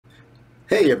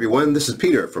Hey everyone, this is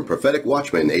Peter from Prophetic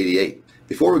Watchman 88.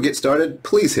 Before we get started,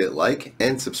 please hit like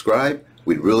and subscribe.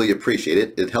 We'd really appreciate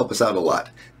it. It'd help us out a lot.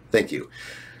 Thank you.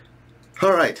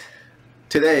 All right,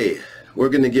 today we're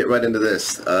going to get right into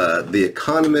this. The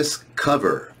Economist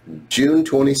cover, June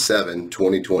 27,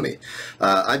 2020.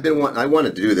 I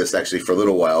wanted to do this actually for a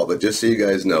little while, but just so you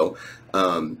guys know,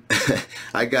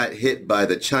 I got hit by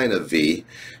the China V,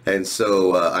 and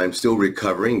so I'm still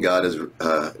recovering. God is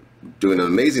doing an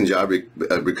amazing job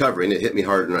recovering. It hit me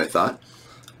harder than I thought.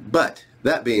 But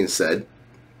that being said,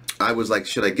 I was like,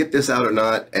 should I get this out or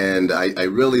not? And I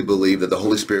really believe that the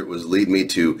Holy Spirit was leading me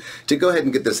to go ahead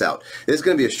and get this out. It's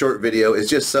going to be a short video. It's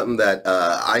just something that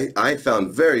I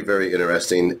found very, very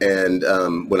interesting. And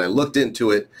when I looked into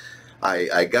it,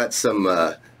 I got some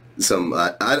what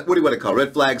do you want to call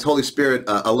red flags, Holy Spirit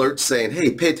alerts saying, hey,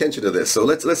 pay attention to this. So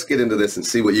let's get into this and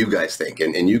see what you guys think.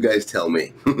 And you guys tell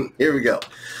me. Here we go.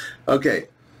 Okay.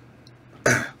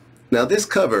 Now this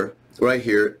cover right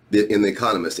here in The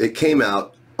Economist, it came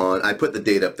out on, I put the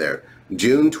date up there,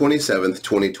 June 27th,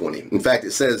 2020. In fact,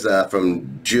 it says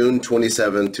from June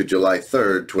 27th to July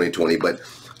 3rd, 2020, but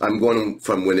I'm going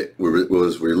from when it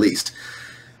was released.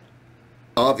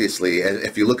 Obviously,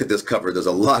 if you look at this cover, there's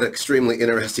a lot of extremely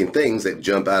interesting things that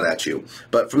jump out at you.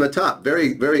 But from the top,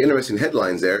 very, very interesting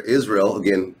headlines there. Israel,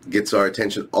 again, gets our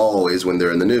attention always when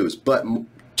they're in the news. But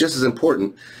just as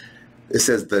important, it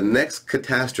says the next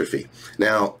catastrophe.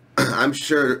 Now, I'm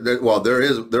sure that, well, there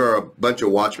are a bunch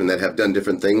of watchmen that have done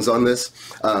different things on this.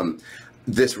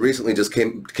 This recently just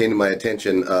came to my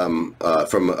attention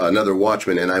from another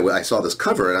watchman, and I saw this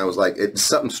cover, and I was like,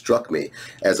 something struck me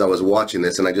as I was watching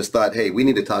this, and I just thought, hey, we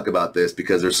need to talk about this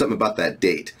because there's something about that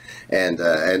date, and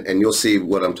you'll see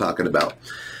what I'm talking about.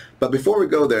 But before we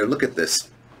go there, look at this.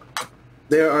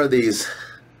 There are these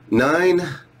 9,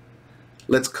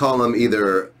 let's call them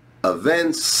either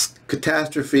events,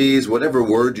 catastrophes, whatever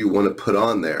word you want to put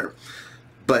on there,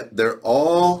 but they're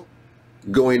all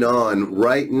going on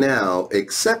right now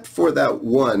except for that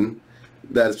one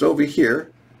that's over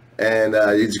here, and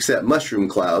except mushroom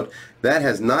cloud. That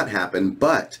has not happened,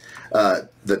 but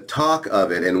the talk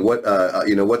of it and what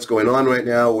what's going on right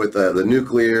now with the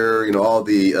nuclear, all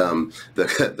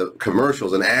the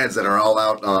commercials and ads that are all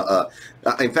out.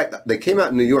 In fact, they came out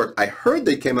in New York. I heard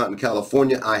they came out in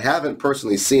California. I haven't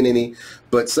personally seen any,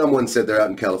 but someone said they're out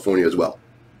in California as well.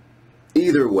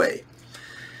 Either way,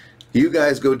 you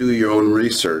guys go do your own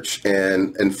research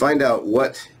and find out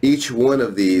what each one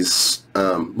of these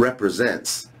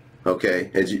represents. Okay,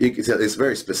 as you can tell, it's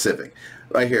very specific.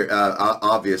 Right here,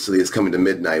 obviously, it's coming to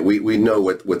midnight. We know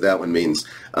what that one means.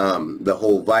 The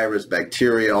whole virus,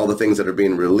 bacteria, all the things that are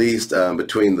being released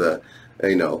between the,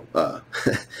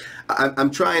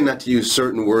 I'm trying not to use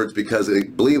certain words because,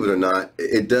 believe it or not,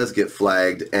 it does get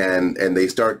flagged, and they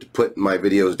start to put my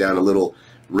videos down a little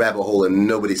rabbit hole and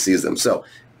nobody sees them. So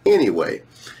anyway,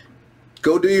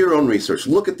 go do your own research.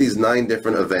 Look at these 9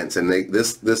 different events, and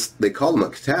they call them a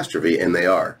catastrophe, and they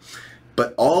are.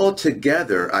 But all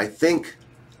together, I think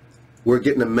we're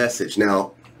getting a message.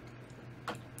 Now,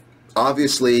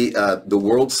 obviously, the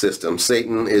world system,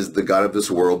 Satan is the god of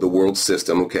this world, the world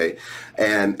system, okay?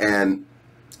 And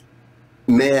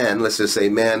man, let's just say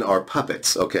man are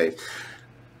puppets, okay?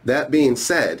 That being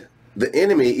said, the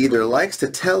enemy either likes to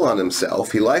tell on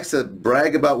himself, he likes to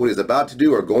brag about what he's about to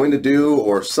do or going to do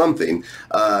or something.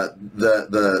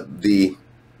 The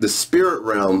spirit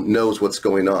realm knows what's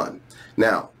going on.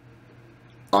 Now,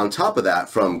 on top of that,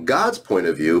 from God's point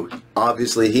of view,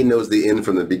 obviously he knows the end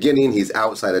from the beginning. He's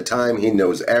outside of time. He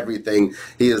knows everything.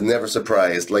 He is never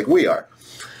surprised like we are.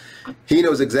 He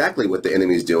knows exactly what the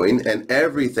enemy's doing, and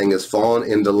everything is fallen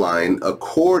into line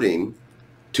according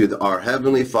to our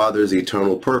Heavenly Father's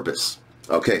eternal purpose.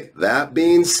 Okay, that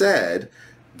being said,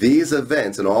 these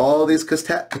events and all these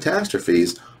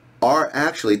catastrophes are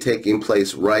actually taking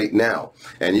place right now.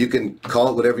 And you can call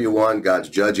it whatever you want. God's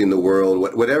judging the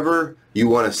world, whatever you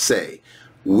want to say.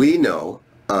 We know,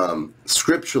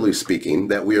 scripturally speaking,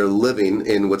 that we are living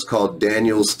in what's called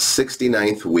Daniel's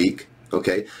 69th week.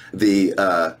 Okay,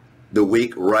 the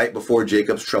week right before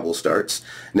Jacob's trouble starts.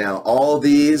 Now, all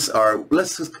these are,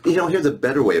 here's a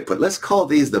better way to put it. Let's call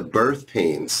these the birth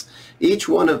pains. Each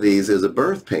one of these is a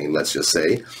birth pain, let's just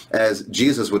say, as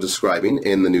Jesus was describing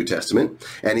in the New Testament.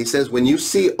 And he says, when you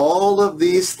see all of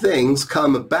these things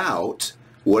come about,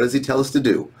 what does he tell us to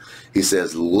do? He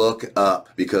says, look up,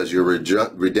 because your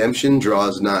redemption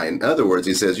draws nigh. In other words,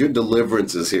 he says, your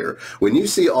deliverance is here. When you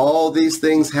see all these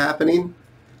things happening,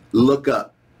 look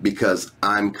up, because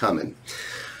I'm coming.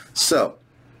 So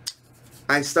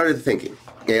I started thinking,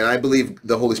 and I believe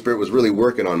the Holy Spirit was really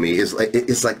working on me, is like,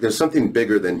 it's like there's something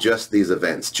bigger than just these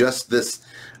events. Just this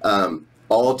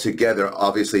all together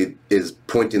obviously is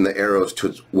pointing the arrows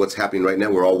to what's happening right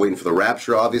now. We're all waiting for the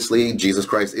rapture, obviously. Jesus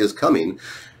Christ is coming.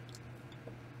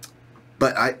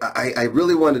 But I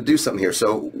really want to do something here,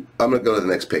 so I'm going to go to the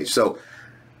next page. So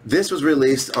this was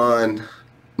released on,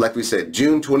 like we said,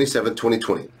 June 27,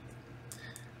 2020.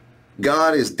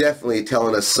 God is definitely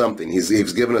telling us something.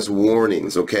 He's given us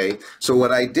warnings, okay? So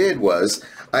what I did was,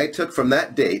 I took from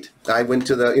that date, I went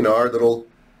to the, our little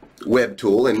web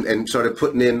tool and started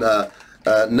putting in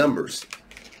numbers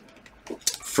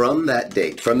from that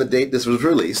date, from the date this was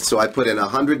released. So I put in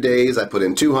 100 days, I put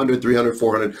in 200, 300,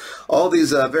 400, all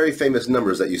these very famous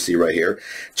numbers that you see right here,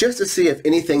 just to see if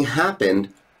anything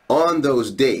happened on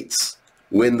those dates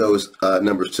when those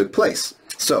numbers took place.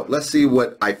 So let's see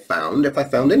what I found, if I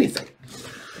found anything.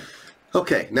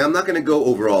 Okay, now I'm not going to go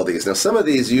over all these. Now some of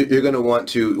these you're going to want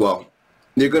to, well,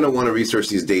 you're going to want to research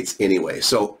these dates anyway.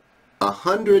 So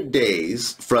 100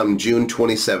 days from June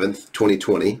 27th,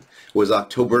 2020 was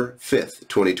October 5th,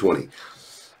 2020.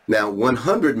 Now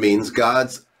 100 means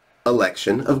God's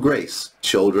election of grace,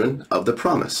 children of the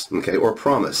promise, okay, or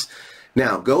promise.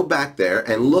 Now go back there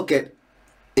and look at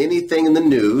anything in the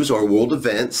news or world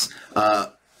events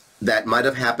that might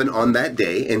have happened on that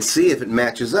day and see if it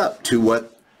matches up to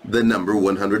what the number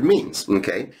 100 means,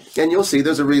 okay? And you'll see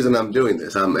there's a reason I'm doing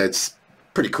this. It's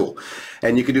pretty cool.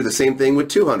 And you can do the same thing with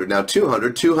 200. Now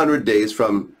 200 days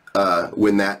from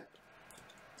when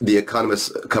the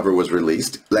Economist cover was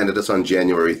released, landed us on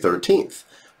January 13th,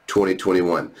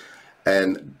 2021.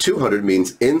 And 200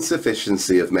 means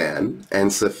insufficiency of man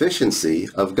and sufficiency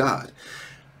of God.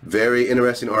 Very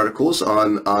interesting articles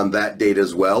on that date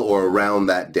as well, or around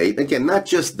that date. Again, not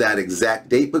just that exact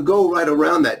date, but go right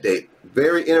around that date.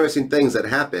 Very interesting things that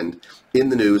happened in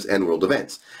the news and world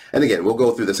events. And again, we'll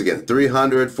go through this again.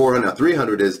 300, 400. Now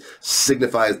 300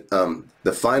 signifies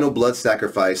the final blood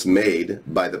sacrifice made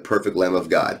by the perfect Lamb of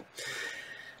God.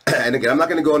 And again, I'm not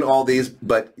going to go into all these,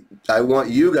 but I want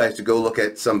you guys to go look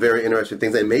at some very interesting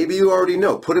things that maybe you already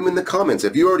know. Put them in the comments.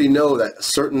 If you already know that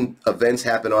certain events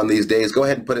happen on these days, go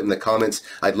ahead and put it in the comments.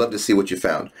 I'd love to see what you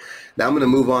found. Now I'm going to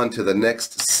move on to the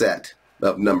next set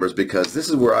of numbers, because this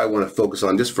is where I want to focus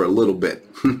on just for a little bit.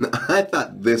 I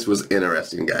thought this was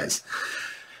interesting, guys.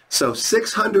 So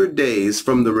 600 days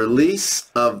from the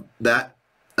release of that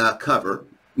cover,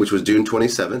 which was June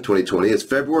 27, 2020, is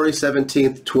February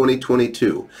 17th,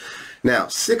 2022. Now,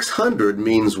 600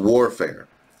 means warfare.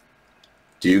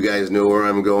 Do you guys know where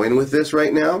I'm going with this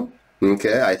right now?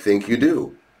 Okay, I think you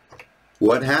do.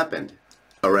 What happened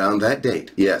around that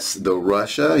date? Yes, the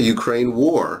Russia-Ukraine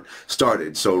war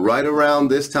started. So right around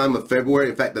this time of February,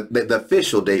 in fact, the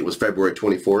official date was February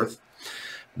 24th,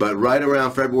 but right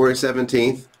around February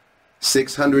 17th,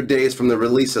 600 days from the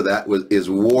release of that is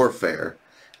warfare.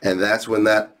 And that's when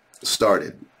that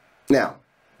started. Now,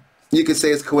 you could say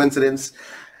it's coincidence.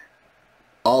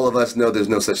 All of us know there's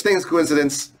no such thing as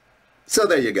coincidence. So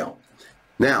there you go.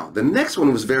 Now, the next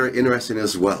one was very interesting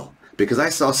as well, because I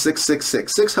saw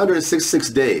 666. 666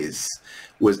 days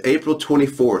was April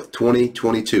 24th,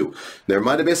 2022. There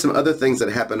might have been some other things that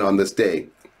happened on this day,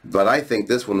 but I think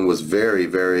this one was very,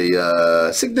 very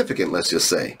significant, let's just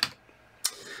say.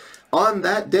 On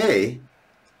that day,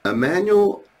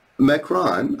 Emmanuel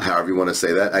Macron, however you want to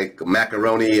say that,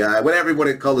 macaroni, whatever you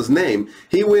want to call his name,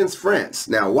 he wins France.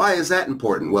 Now, why is that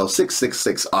important? Well,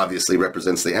 666 obviously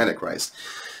represents the Antichrist.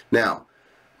 Now,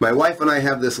 my wife and I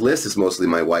have this list. It's mostly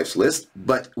my wife's list,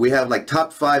 but we have like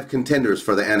top 5 contenders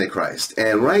for the Antichrist.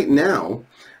 And right now,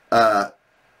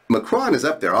 Macron is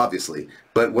up there, obviously.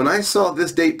 But when I saw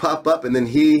this date pop up and then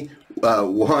he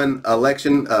won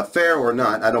election, fair or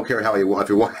not, I don't care how he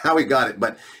won, how he got it,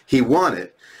 but he won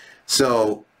it.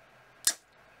 So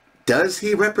does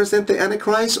he represent the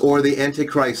Antichrist or the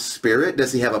Antichrist spirit?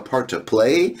 Does he have a part to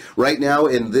play right now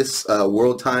in this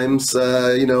world times,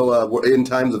 in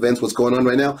times events, what's going on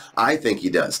right now? I think he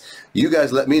does. You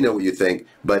guys let me know what you think,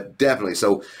 but definitely.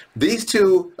 So these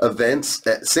two events,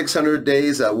 600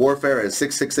 days warfare and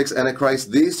 666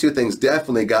 Antichrist, these two things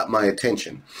definitely got my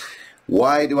attention.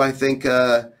 Why do I think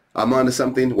I'm onto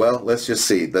something? Well, let's just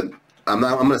see. I'm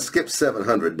going to skip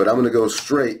 700, but I'm going to go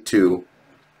straight to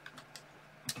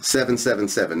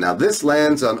 777. Now this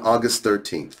lands on August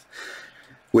 13th,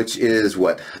 which is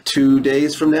what, 2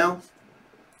 days from now?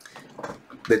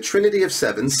 The Trinity of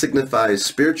Seven signifies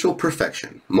spiritual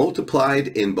perfection, multiplied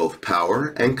in both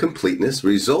power and completeness,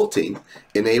 resulting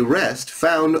in a rest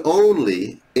found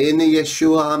only in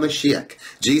Yeshua HaMashiach,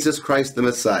 Jesus Christ the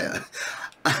Messiah.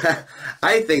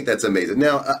 I think that's amazing.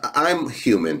 Now, I'm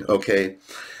human, okay?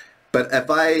 But if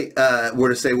I were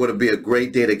to say what would be a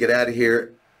great day to get out of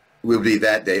here, would be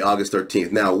that day, August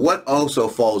 13th. Now, what also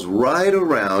falls right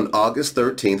around August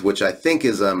 13th, which I think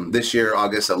is this year,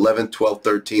 August 11th, 12th,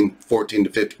 13th, 14th to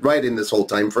 15th, right in this whole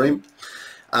time frame.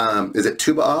 Is it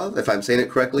Tu B'Av, if I'm saying it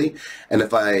correctly? And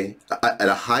if at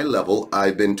a high level,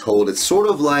 I've been told it's sort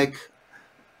of like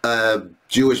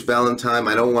Jewish Valentine.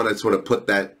 I don't want to sort of put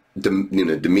that,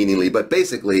 demeaningly, but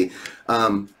basically,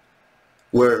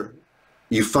 where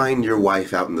you find your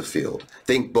wife out in the field.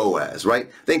 Think Boaz, right?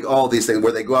 Think all these things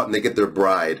where they go out and they get their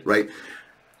bride, right?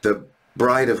 The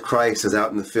bride of Christ is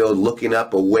out in the field looking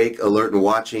up, awake, alert, and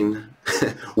watching,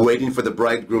 waiting for the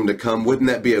bridegroom to come. Wouldn't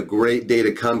that be a great day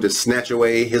to come to snatch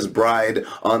away his bride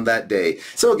on that day?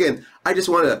 So again, I just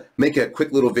want to make a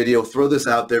quick little video, throw this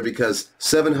out there because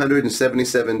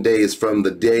 777 days from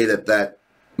the day that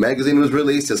magazine was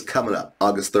released is coming up,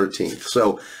 August 13th.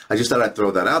 So I just thought I'd throw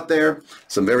that out there.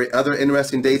 Some very other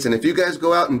interesting dates. And if you guys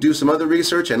go out and do some other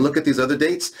research and look at these other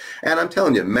dates, and I'm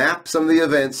telling you, map some of the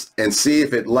events and see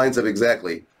if it lines up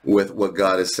exactly with what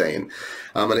God is saying.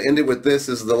 I'm going to end it with this.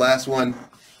 This is the last one.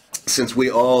 Since we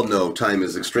all know time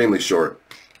is extremely short,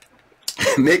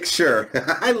 make sure,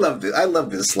 I love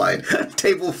this slide,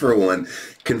 table for one,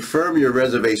 confirm your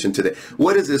reservation today.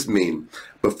 What does this mean?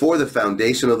 Before the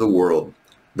foundation of the world,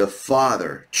 the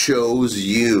Father chose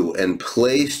you and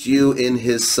placed you in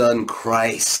his Son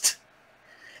Christ.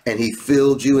 And he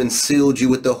filled you and sealed you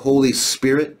with the Holy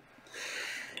Spirit.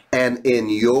 And in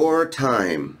your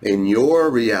time, in your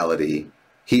reality,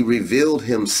 he revealed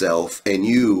himself, and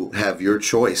you have your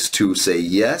choice to say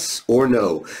yes or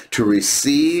no, to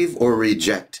receive or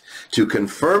reject, to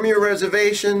confirm your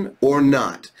reservation or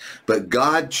not. But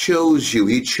God chose you.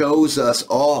 He chose us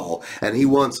all, and he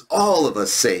wants all of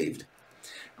us saved.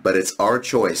 But it's our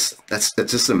choice. That's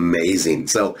just amazing.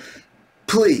 So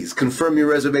please confirm your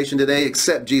reservation today.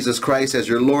 Accept Jesus Christ as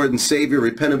your Lord and Savior.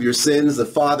 Repent of your sins. The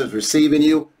Father's receiving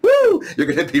you. Woo! You're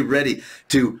going to be ready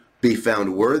to be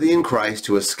found worthy in Christ,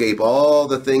 to escape all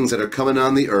the things that are coming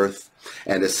on the earth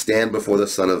and to stand before the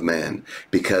Son of Man,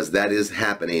 because that is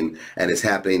happening, and it's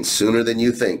happening sooner than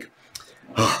you think.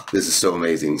 Oh, this is so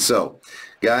amazing. So,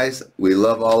 guys, we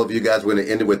love all of you guys. We're going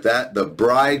to end it with that. The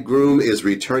bridegroom is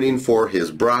returning for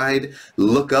his bride.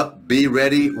 Look up, be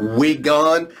ready, we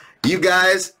gone. You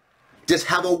guys, just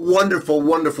have a wonderful,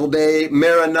 wonderful day.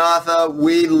 Maranatha,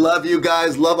 we love you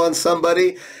guys. Love on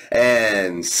somebody.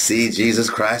 And see Jesus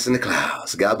Christ in the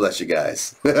clouds. God bless you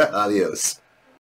guys. Adios.